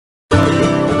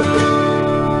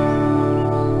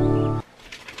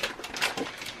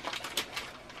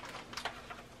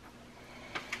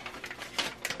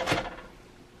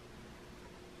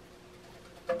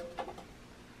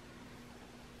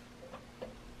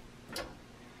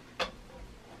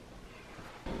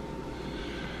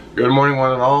Good morning,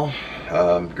 one and all.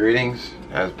 Greetings.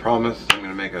 As promised, I'm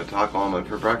going to make a taco omelet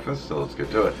for breakfast, so let's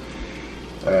get to it.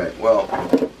 Alright, well,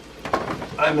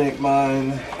 I make mine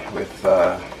with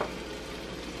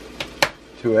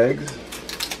 2 eggs.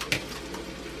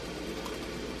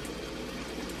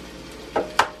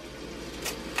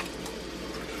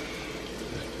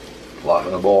 Plop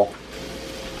in a bowl.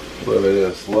 A little bit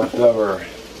of this leftover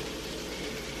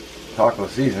taco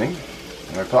seasoning.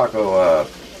 Our taco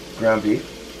ground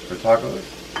beef for tacos.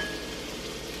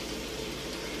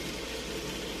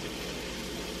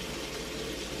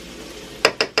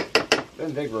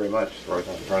 Didn't take very much for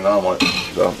an omelet.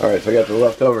 So, alright, so I got the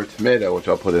leftover tomato, which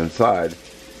I'll put inside.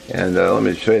 And let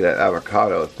me show you that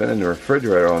avocado. It's been in the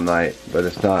refrigerator all night, but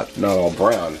it's not all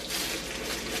brown.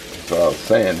 So I was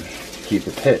saying, keep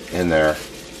the pit in there.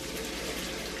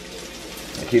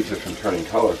 It keeps it from turning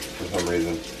color for some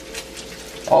reason.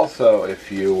 Also,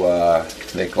 if you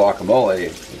make guacamole,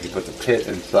 if you put the pit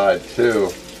inside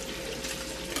too,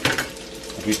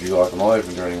 it'll keep your guacamole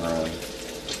from turning around.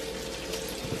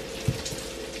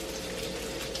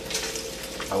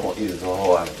 I won't use the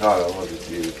whole avocado, I'll just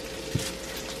use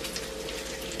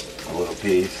a little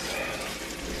piece.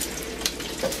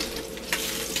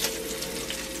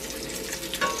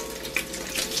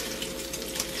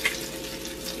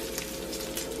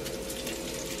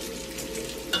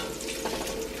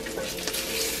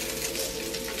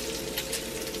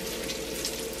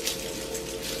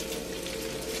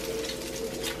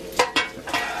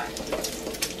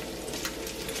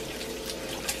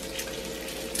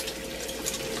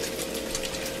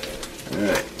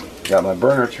 Alright, got my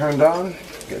burner turned on.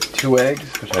 Got 2 eggs,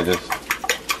 which I just,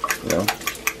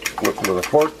 whipped with a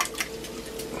fork.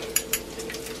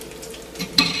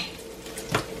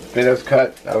 Tomatoes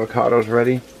cut, avocados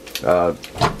ready.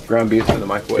 Ground beef in the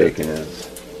microwave. Bacon is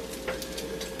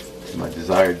my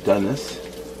desired doneness.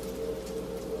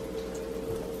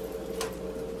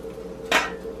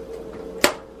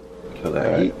 Kill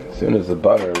that heat. As soon as the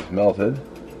butter is melted,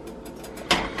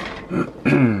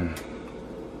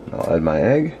 I'll add my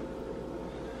egg.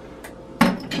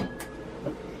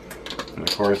 And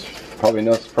of course, probably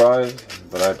no surprise,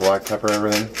 but I black pepper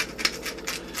everything.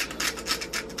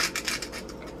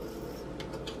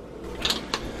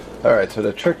 Alright, so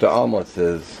the trick to omelets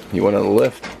is you want to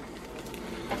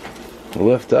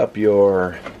lift up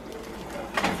your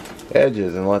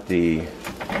edges and let the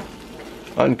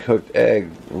uncooked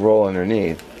egg roll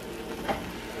underneath.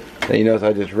 Now you notice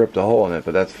I just ripped a hole in it,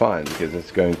 but that's fine because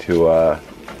it's going to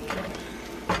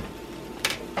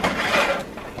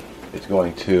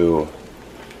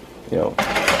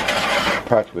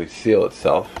practically seal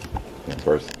itself. And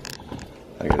first,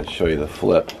 I got to show you the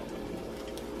flip.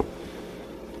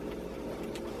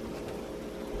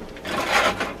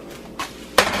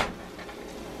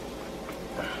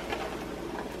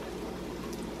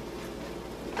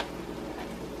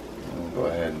 I'll go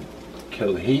ahead and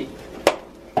kill the heat.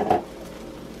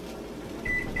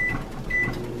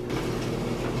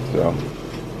 So,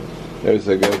 there's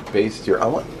a good base to your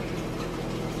omelet.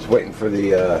 Just waiting for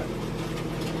the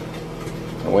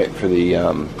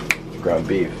ground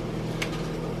beef.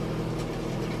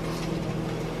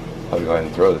 I'll go ahead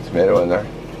and throw the tomato in there.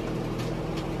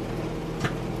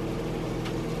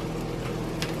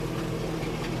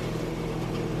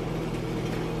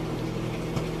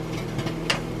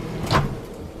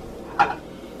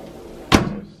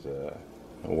 Just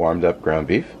warmed up ground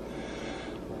beef.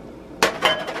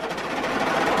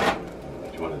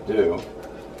 What you want to do,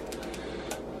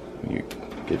 you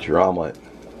get your omelet.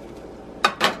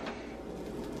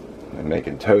 I'm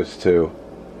making toast too.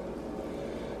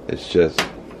 It's just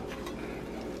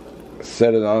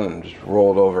set it on and just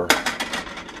roll it over.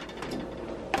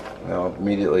 Now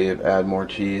immediately add more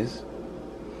cheese.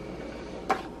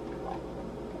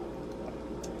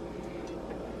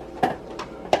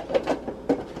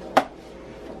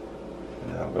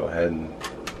 Now go ahead and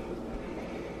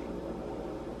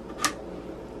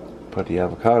put the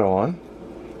avocado on.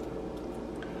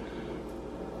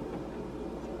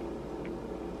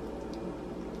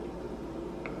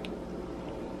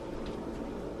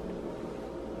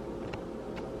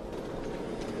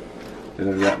 Then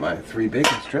I've got my 3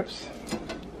 bacon strips.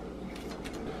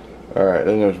 Alright,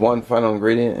 then there's one final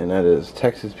ingredient, and that is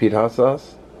Texas Pete hot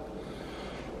sauce,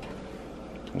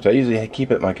 which I usually keep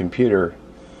at my computer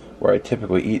where I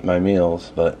typically eat my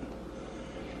meals, but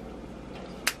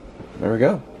there we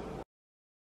go.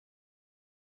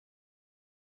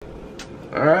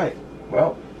 Alright,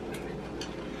 well,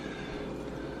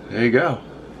 there you go.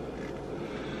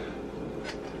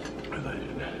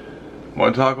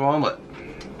 One taco omelet.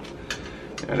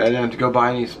 And I didn't have to go buy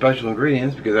any special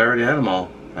ingredients because I already had them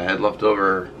all. I had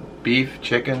leftover beef,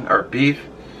 chicken, or beef,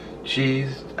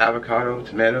 cheese, avocado,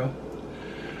 tomato.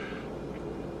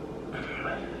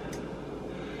 A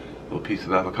little piece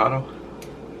of avocado,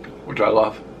 which I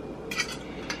love.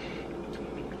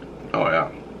 Oh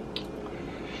yeah.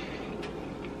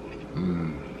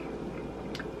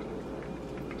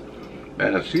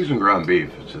 Man, a seasoned ground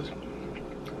beef, it's just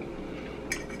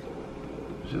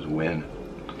win.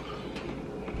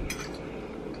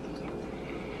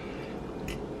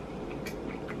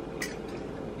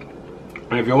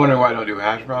 And if you're wondering why I don't do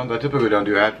hash browns, I typically don't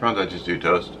do hash browns, I just do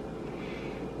toast.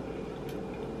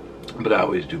 But I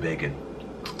always do bacon.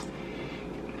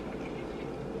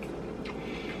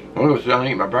 I'm gonna go sit down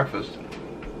and eat my breakfast.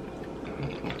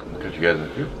 I'll catch you guys in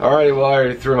a few. Alrighty, well I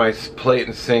already threw my plate in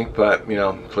the sink, but you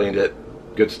know, cleaned it.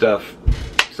 Good stuff.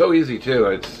 So easy too.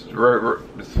 It's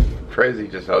crazy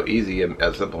just how easy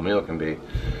a simple meal can be.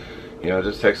 You know, it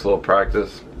just takes a little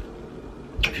practice.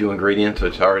 A few ingredients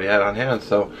which I already had on hand.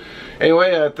 So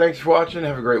anyway, thanks for watching.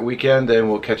 Have a great weekend, and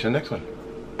we'll catch you in the next one.